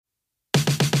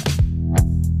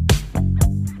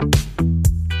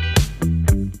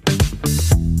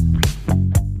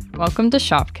Welcome to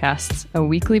Shopcasts, a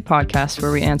weekly podcast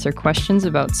where we answer questions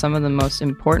about some of the most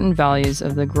important values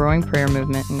of the growing prayer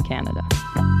movement in Canada.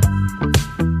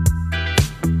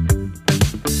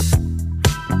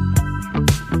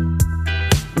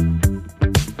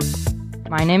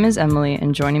 My name is Emily,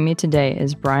 and joining me today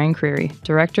is Brian Creary,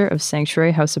 Director of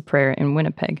Sanctuary House of Prayer in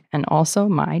Winnipeg, and also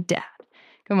my dad.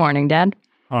 Good morning, Dad.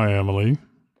 Hi, Emily.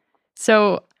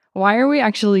 So, why are we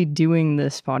actually doing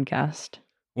this podcast?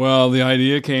 Well, the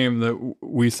idea came that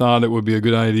we thought it would be a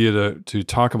good idea to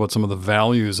talk about some of the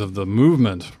values of the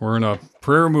movement. We're in a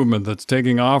prayer movement that's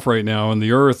taking off right now in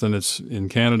the earth, and it's in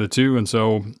Canada too. And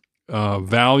so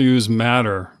values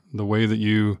matter. The way that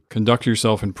you conduct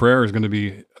yourself in prayer is going to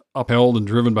be upheld and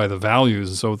driven by the values.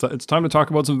 And so it's time to talk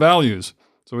about some values.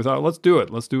 So we thought, let's do it.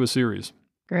 Let's do a series.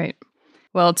 Great.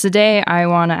 Well, today I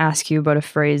want to ask you about a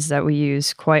phrase that we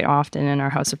use quite often in our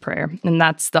house of prayer, and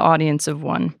that's the audience of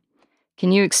one.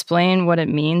 Can you explain what it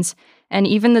means? And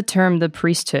even the term the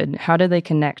priesthood, how do they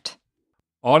connect?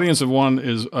 Audience of one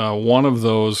is one of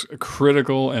those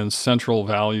critical and central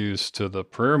values to the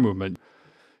prayer movement.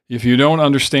 If you don't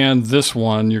understand this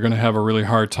one, you're going to have a really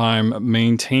hard time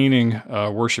maintaining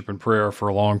worship and prayer for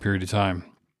a long period of time.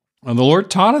 And the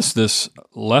Lord taught us this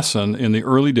lesson in the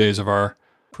early days of our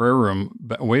prayer room.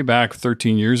 Way back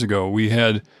 13 years ago, we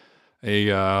had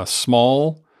a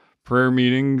small prayer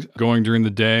meeting going during the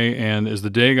day, and as the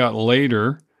day got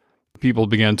later, people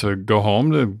began to go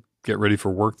home to get ready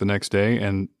for work the next day,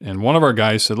 and one of our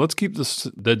guys said, let's keep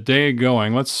the day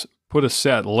going. Let's put a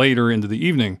set later into the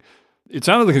evening. It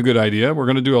sounded like a good idea. We're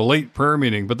going to do a late prayer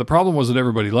meeting, but the problem was that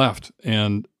everybody left,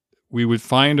 and we would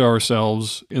find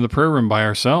ourselves in the prayer room by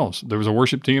ourselves. There was a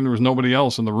worship team. There was nobody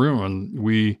else in the room, and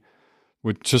we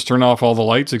would just turn off all the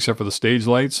lights except for the stage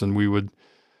lights, and we would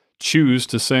choose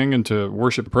to sing and to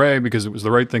worship and pray because it was the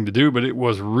right thing to do, but it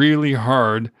was really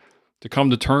hard to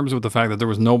come to terms with the fact that there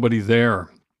was nobody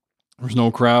there. There was no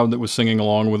crowd that was singing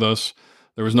along with us.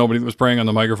 There was nobody that was praying on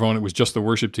the microphone. It was just the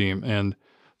worship team, and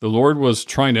the Lord was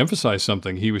trying to emphasize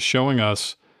something. He was showing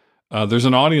us there's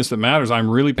an audience that matters. I'm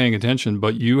really paying attention,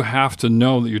 but you have to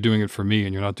know that you're doing it for me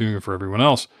and you're not doing it for everyone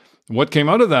else. What came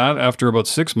out of that after about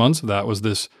 6 months of that was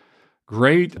this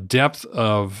great depth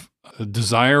of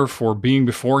desire for being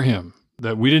before Him,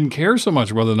 that we didn't care so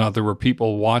much whether or not there were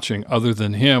people watching other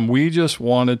than Him. We just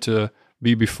wanted to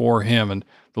be before Him, and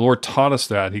the Lord taught us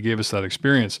that. He gave us that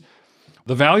experience.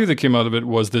 The value that came out of it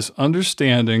was this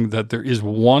understanding that there is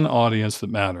one audience that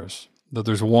matters, that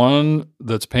there's one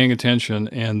that's paying attention,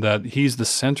 and that He's the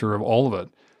center of all of it.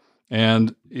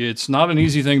 And it's not an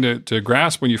easy thing to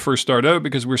grasp when you first start out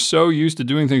because we're so used to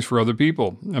doing things for other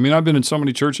people. I mean, I've been in so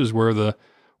many churches where the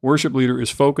worship leader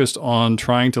is focused on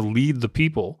trying to lead the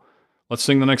people. Let's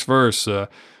sing the next verse.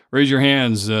 Raise your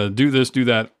hands. Do this, do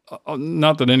that.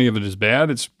 Not that any of it is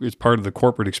bad. It's part of the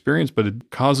corporate experience, but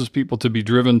it causes people to be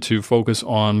driven to focus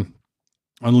on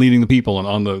leading the people and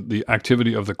on the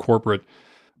activity of the corporate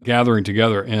gathering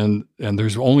together. And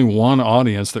there's only one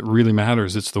audience that really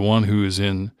matters. It's the one who is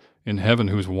in heaven,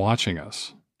 who is watching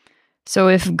us. So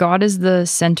if God is the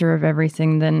center of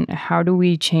everything, then how do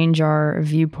we change our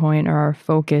viewpoint or our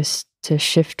focus to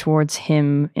shift towards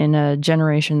Him in a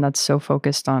generation that's so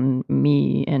focused on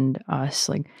me and us?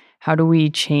 Like, how do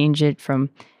we change it from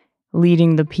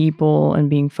leading the people and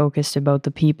being focused about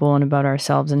the people and about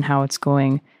ourselves and how it's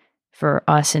going for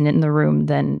us and in the room?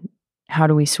 Then how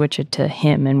do we switch it to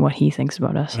Him and what He thinks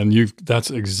about us? And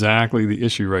that's exactly the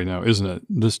issue right now, isn't it?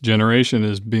 This generation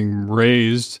is being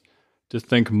raised to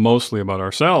think mostly about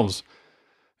ourselves.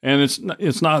 And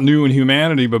it's not new in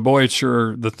humanity, but boy, it's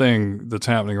sure the thing that's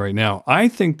happening right now. I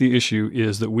think the issue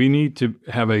is that we need to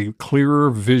have a clearer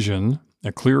vision,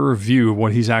 a clearer view of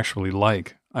what He's actually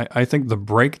like. I think the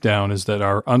breakdown is that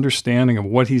our understanding of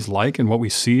what He's like and what we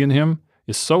see in Him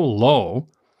is so low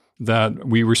that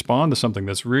we respond to something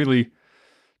that's really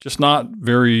just not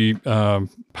very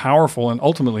powerful and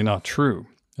ultimately not true.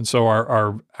 And so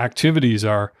our activities,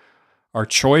 our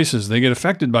choices, they get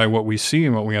affected by what we see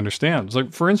and what we understand. It's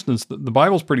like, for instance, the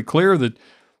Bible's pretty clear that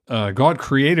God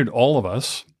created all of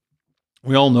us.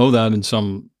 We all know that in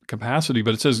some capacity,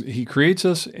 but it says He created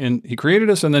us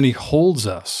and then He holds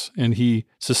us and He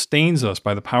sustains us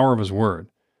by the power of His word.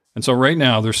 And so right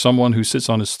now there's someone who sits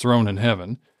on His throne in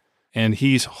heaven and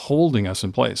He's holding us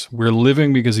in place. We're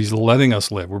living because He's letting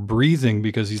us live. We're breathing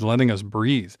because He's letting us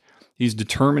breathe. He's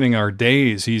determining our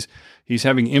days. He's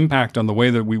having impact on the way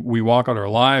that we walk out our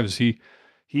lives. He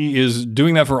is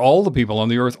doing that for all the people on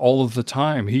the earth all of the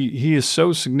time. He is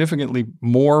so significantly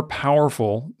more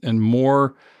powerful and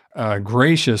more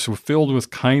gracious, filled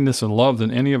with kindness and love than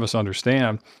any of us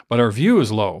understand. But our view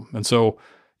is low. And so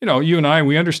you and I,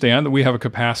 we understand that we have a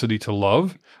capacity to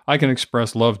love. I can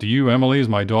express love to you, Emily, as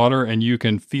my daughter, and you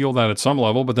can feel that at some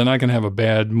level, but then I can have a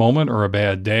bad moment or a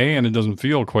bad day, and it doesn't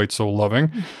feel quite so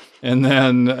loving. And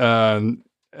then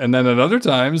at other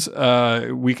times,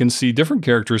 we can see different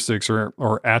characteristics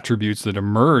or attributes that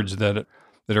emerge that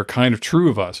are kind of true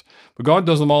of us. But God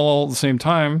does them all at the same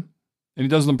time, and he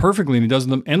does them perfectly, and he does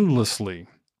them endlessly.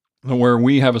 Where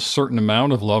we have a certain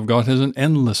amount of love, God has an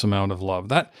endless amount of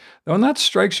love. When that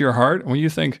strikes your heart, when you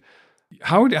think,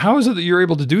 how is it that you're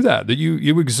able to do that? That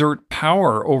you exert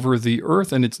power over the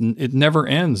earth and it never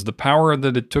ends. The power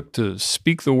that it took to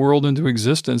speak the world into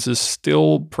existence is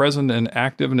still present and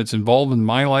active, and it's involved in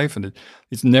my life, and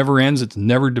it never ends. It's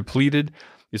never depleted.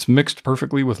 It's mixed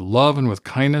perfectly with love and with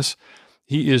kindness.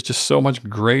 He is just so much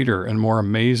greater and more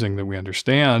amazing than we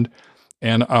understand,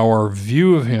 and our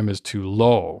view of him is too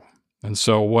low. And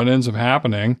so what ends up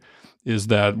happening is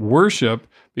that worship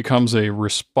becomes a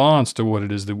response to what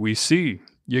it is that we see.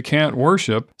 You can't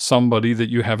worship somebody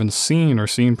that you haven't seen or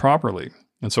seen properly.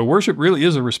 And so worship really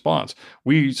is a response.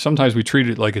 Sometimes we treat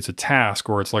it like it's a task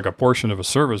or it's like a portion of a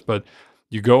service, but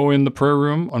you go in the prayer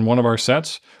room on one of our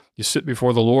sets, you sit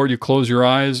before the Lord, you close your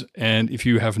eyes, and if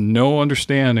you have no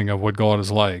understanding of what God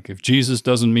is like, if Jesus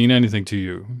doesn't mean anything to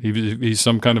you, he's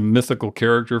some kind of mythical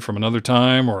character from another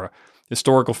time or a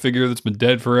historical figure that's been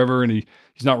dead forever and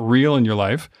he's not real in your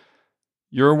life,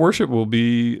 your worship will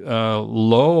be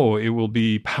low. It will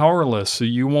be powerless. So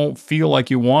you won't feel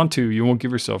like you want to. You won't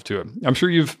give yourself to it. I'm sure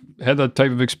you've had that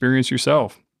type of experience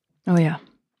yourself. Oh, yeah.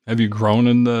 Have you grown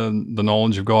in the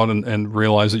knowledge of God and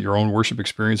realized that your own worship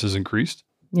experience has increased?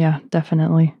 Yeah,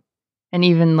 definitely. And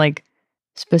even like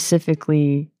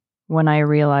specifically when I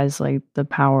realized like the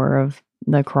power of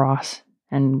the cross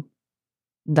and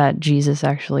that Jesus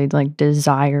actually like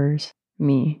desires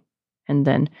me. And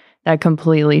then that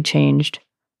completely changed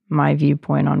my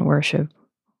viewpoint on worship,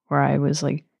 where I was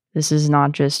like, this is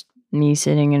not just me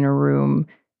sitting in a room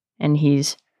and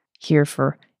he's here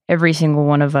for every single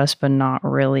one of us, but not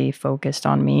really focused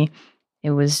on me.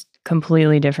 It was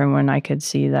completely different when I could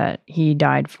see that he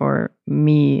died for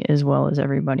me as well as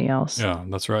everybody else. Yeah,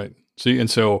 that's right. See, and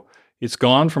so it's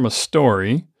gone from a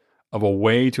story of a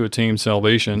way to attain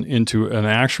salvation into an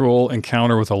actual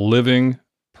encounter with a living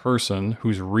person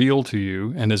who's real to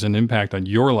you and has an impact on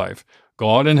your life.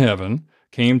 God in heaven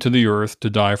came to the earth to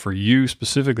die for you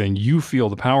specifically, and you feel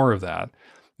the power of that.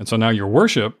 And so now your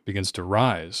worship begins to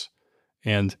rise.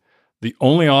 And the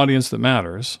only audience that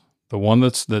matters, the one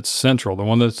that's central, the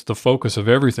one that's the focus of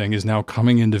everything, is now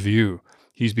coming into view.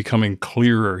 He's becoming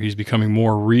clearer. He's becoming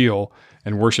more real,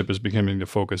 and worship is beginning to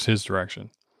focus his direction.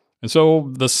 And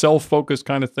so the self-focused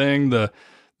kind of thing,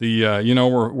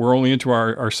 we're only into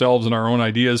ourselves and our own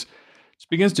ideas, it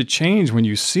begins to change when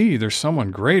you see there's someone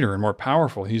greater and more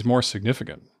powerful. He's more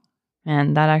significant.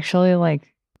 And that actually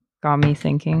like got me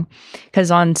thinking, because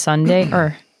on Sunday,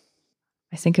 or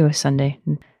I think it was Sunday,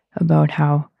 about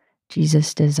how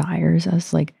Jesus desires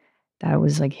us, like that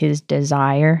was like his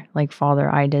desire, like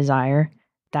Father, I desire.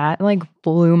 That like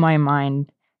blew my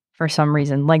mind for some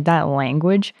reason, like that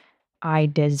language. I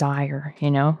desire,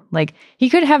 like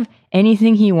he could have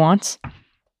anything he wants,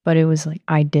 but it was like,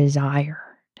 I desire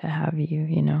to have you,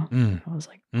 I was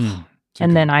like,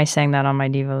 and then I sang that on my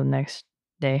Devo the next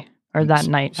day or that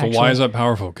night. So why is that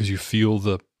powerful? Because you feel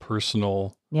the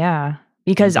personal. Yeah,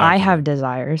 because I have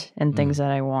desires and things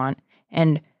that I want.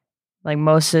 And like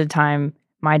most of the time,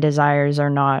 my desires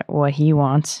are not what he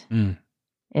wants,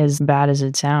 as bad as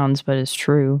it sounds, but it's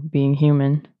true, being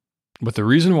human. But the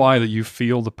reason why that you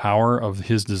feel the power of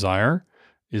his desire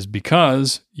is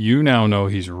because you now know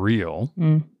he's real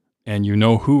and you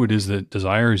know who it is that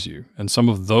desires you. And some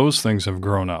of those things have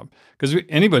grown up. Because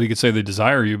anybody could say they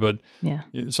desire you, but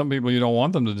some people you don't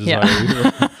want them to desire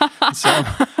you.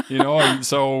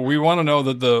 So we want to know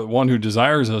that the one who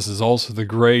desires us is also the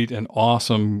great and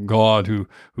awesome God who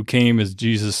came as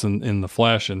Jesus in the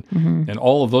flesh. And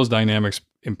all of those dynamics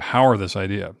empower this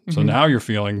idea. So now you're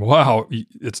feeling, wow,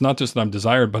 it's not just that I'm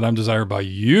desired, but I'm desired by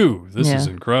you. This is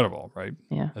incredible, right?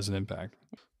 Yeah. As an impact.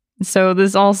 So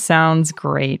this all sounds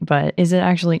great, but is it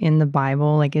actually in the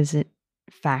Bible? Like, is it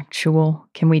factual?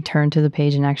 Can we turn to the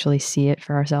page and actually see it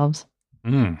for ourselves?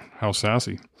 How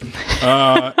sassy.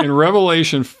 In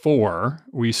Revelation 4,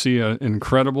 we see an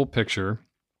incredible picture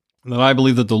that I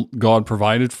believe that God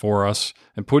provided for us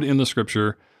and put in the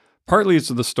scripture. Partly it's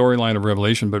the storyline of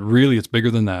Revelation, but really it's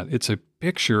bigger than that. It's a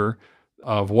picture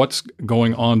of what's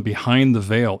going on behind the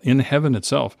veil in heaven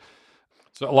itself.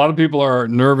 So a lot of people are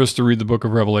nervous to read the book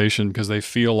of Revelation because they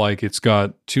feel like it's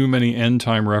got too many end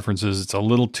time references. It's a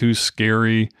little too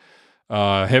scary.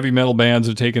 Heavy metal bands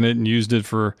have taken it and used it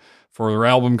for for their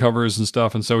album covers and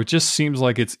stuff. And so it just seems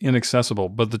like it's inaccessible.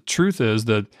 But the truth is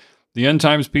that the end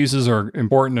times pieces are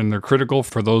important and they're critical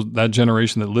for that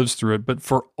generation that lives through it. But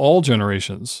for all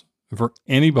generations, for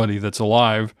anybody that's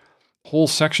alive, whole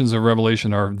sections of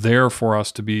Revelation are there for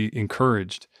us to be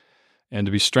encouraged and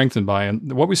to be strengthened by.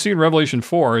 And what we see in Revelation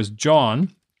 4 is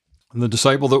John, the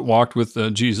disciple that walked with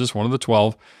Jesus, one of the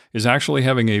 12, is actually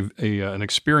having an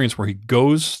experience where he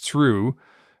goes through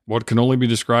what can only be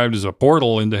described as a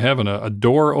portal into heaven. A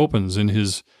door opens in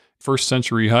his first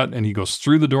century hut, and he goes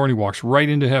through the door and he walks right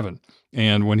into heaven.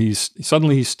 And when he's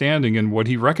standing in what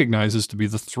he recognizes to be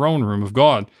the throne room of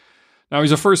God. Now,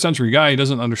 he's a first century guy. He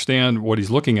doesn't understand what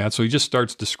he's looking at, so he just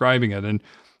starts describing it. And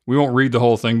we won't read the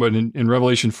whole thing, but in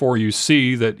Revelation 4, you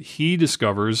see that he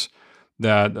discovers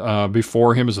that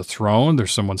before him is a throne.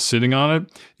 There's someone sitting on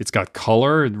it. It's got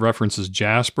color. It references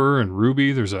jasper and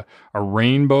ruby. There's a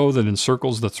rainbow that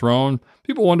encircles the throne.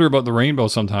 People wonder about the rainbow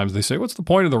sometimes. They say, what's the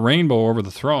point of the rainbow over the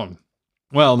throne?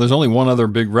 Well, there's only one other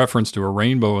big reference to a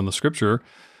rainbow in the scripture.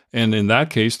 And in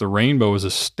that case, the rainbow is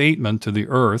a statement to the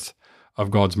earth of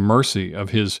God's mercy,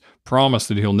 of his promise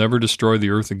that he'll never destroy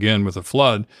the earth again with a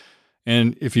flood.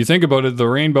 And if you think about it, the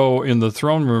rainbow in the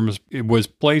throne room was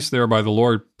placed there by the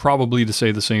Lord probably to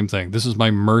say the same thing. This is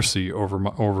my mercy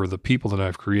over the people that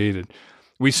I've created.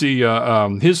 We see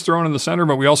his throne in the center,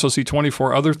 but we also see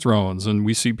 24 other thrones, and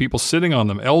we see people sitting on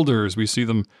them, elders. We see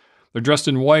them, they're dressed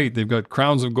in white. They've got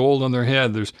crowns of gold on their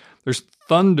head. There's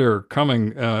thunder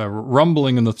coming,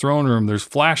 rumbling in the throne room. There's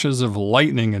flashes of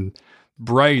lightning and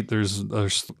bright. There's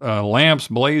lamps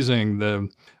blazing.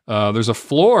 There's a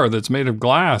floor that's made of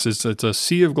glass. It's a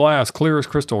sea of glass, clear as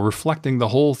crystal, reflecting the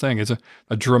whole thing. It's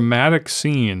a dramatic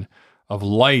scene of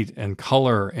light and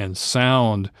color and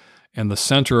sound, and the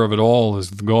center of it all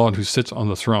is the God who sits on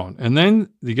the throne. And then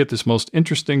you get this most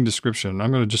interesting description.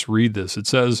 I'm going to just read this. It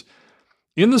says,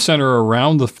 in the center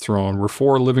around the throne were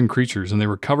 4 living creatures, and they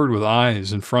were covered with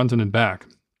eyes in front and in back.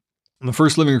 And the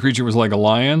first living creature was like a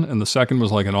lion, and the second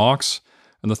was like an ox,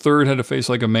 and the third had a face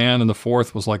like a man, and the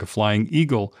fourth was like a flying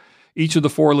eagle. Each of the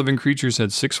 4 living creatures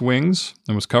had 6 wings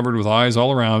and was covered with eyes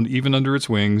all around, even under its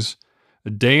wings.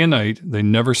 Day and night they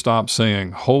never stopped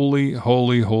saying, Holy,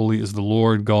 holy, holy is the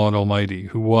Lord God Almighty,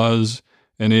 who was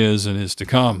and is to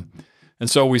come. And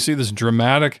so we see this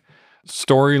dramatic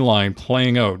storyline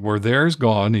playing out where there's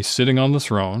God, and he's sitting on the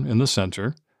throne in the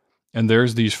center, and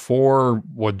there's these 4,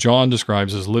 what John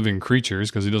describes as living creatures,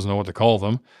 because he doesn't know what to call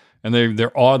them. And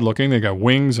they're odd looking. They got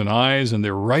wings and eyes, and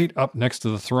they're right up next to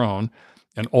the throne.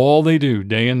 And all they do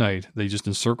day and night, they just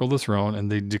encircle the throne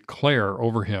and they declare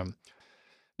over him.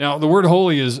 Now, the word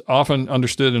holy is often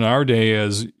understood in our day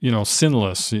as,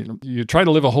 sinless. You try to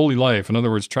live a holy life. In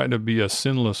other words, try to be a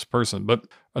sinless person. But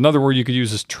another word you could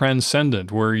use is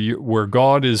transcendent, where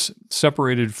God is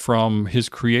separated from his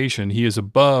creation. He is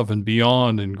above and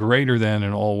beyond and greater than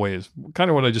in all ways. Kind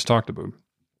of what I just talked about.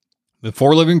 The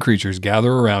 4 living creatures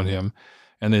gather around him,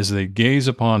 and as they gaze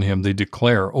upon him, they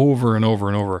declare over and over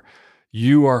and over,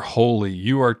 you are holy,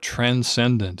 you are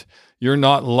transcendent, you're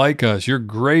not like us, you're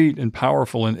great and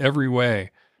powerful in every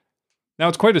way. Now,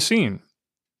 it's quite a scene,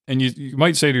 and you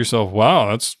might say to yourself,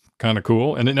 wow, that's kind of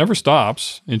cool, and it never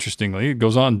stops, interestingly. It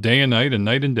goes on day and night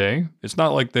and day. It's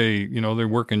not like they're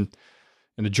working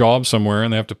in a job somewhere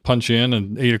and they have to punch in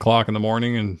at 8 o'clock in the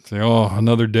morning and say, oh,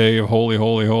 another day of holy,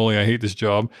 holy, holy, I hate this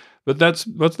job. But that's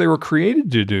what they were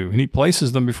created to do. And he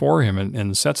places them before him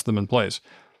and sets them in place.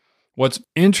 What's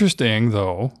interesting,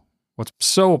 though, what's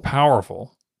so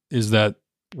powerful is that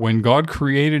when God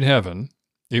created heaven,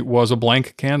 it was a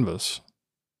blank canvas,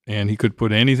 and he could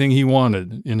put anything he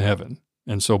wanted in heaven.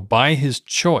 And so by his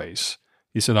choice,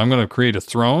 he said, I'm going to create a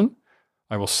throne.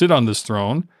 I will sit on this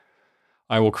throne.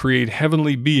 I will create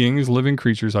heavenly beings, living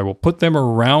creatures. I will put them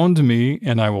around me,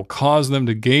 and I will cause them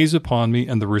to gaze upon me,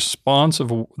 and the response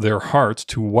of their hearts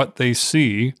to what they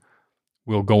see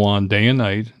will go on day and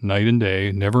night and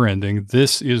day, never ending.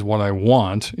 This is what I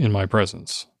want in my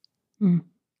presence. Mm.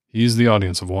 He's the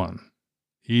audience of one.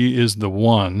 He is the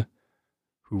one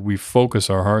who we focus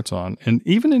our hearts on. And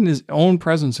even in his own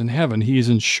presence in heaven, he is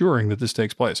ensuring that this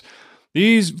takes place.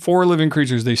 These 4 living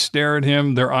creatures, they stare at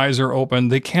him, their eyes are open.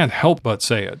 They can't help but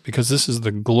say it, because this is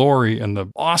the glory and the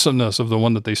awesomeness of the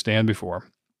one that they stand before.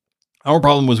 Our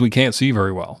problem was we can't see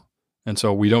very well, and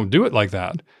so we don't do it like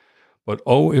that. But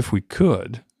if we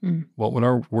could, what would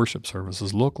our worship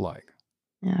services look like?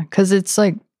 Yeah, because it's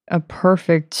like a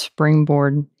perfect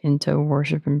springboard into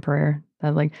worship and prayer.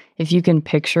 That, like, if you can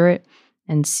picture it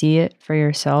and see it for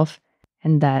yourself,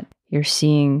 and that you're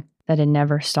seeing that it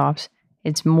never stops.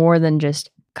 It's more than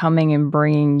just coming and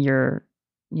bringing your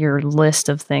list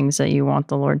of things that you want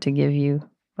the Lord to give you,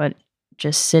 but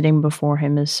just sitting before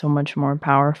him is so much more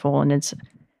powerful, and it's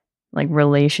like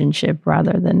relationship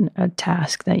rather than a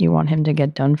task that you want him to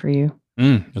get done for you.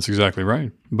 That's exactly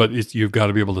right. But you've got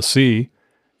to be able to see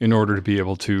in order to be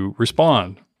able to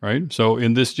respond, right? So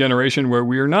in this generation where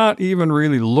we are not even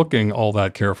really looking all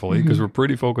that carefully because we're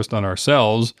pretty focused on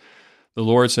ourselves, the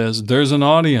Lord says, there's an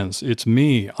audience. It's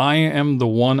me. I am the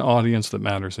one audience that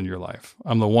matters in your life.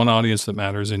 I'm the one audience that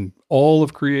matters in all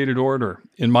of created order.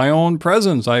 In my own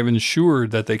presence, I've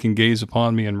ensured that they can gaze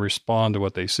upon me and respond to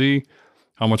what they see.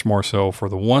 How much more so for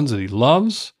the ones that he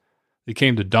loves? He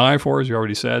came to die for, as you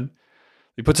already said.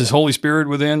 He puts his Holy Spirit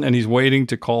within, and he's waiting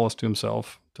to call us to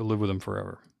himself, to live with him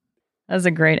forever. That's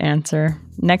a great answer.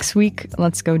 Next week,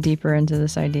 let's go deeper into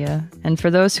this idea. And for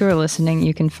those who are listening,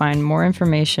 you can find more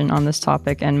information on this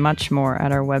topic and much more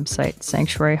at our website,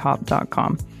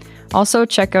 sanctuaryhop.com. Also,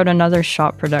 check out another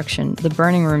Shop production, the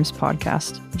Burning Rooms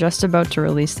podcast, just about to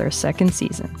release their second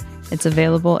season. It's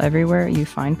available everywhere you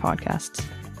find podcasts.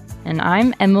 And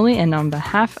I'm Emily, and on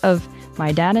behalf of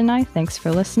my dad and I, thanks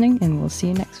for listening, and we'll see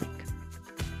you next week.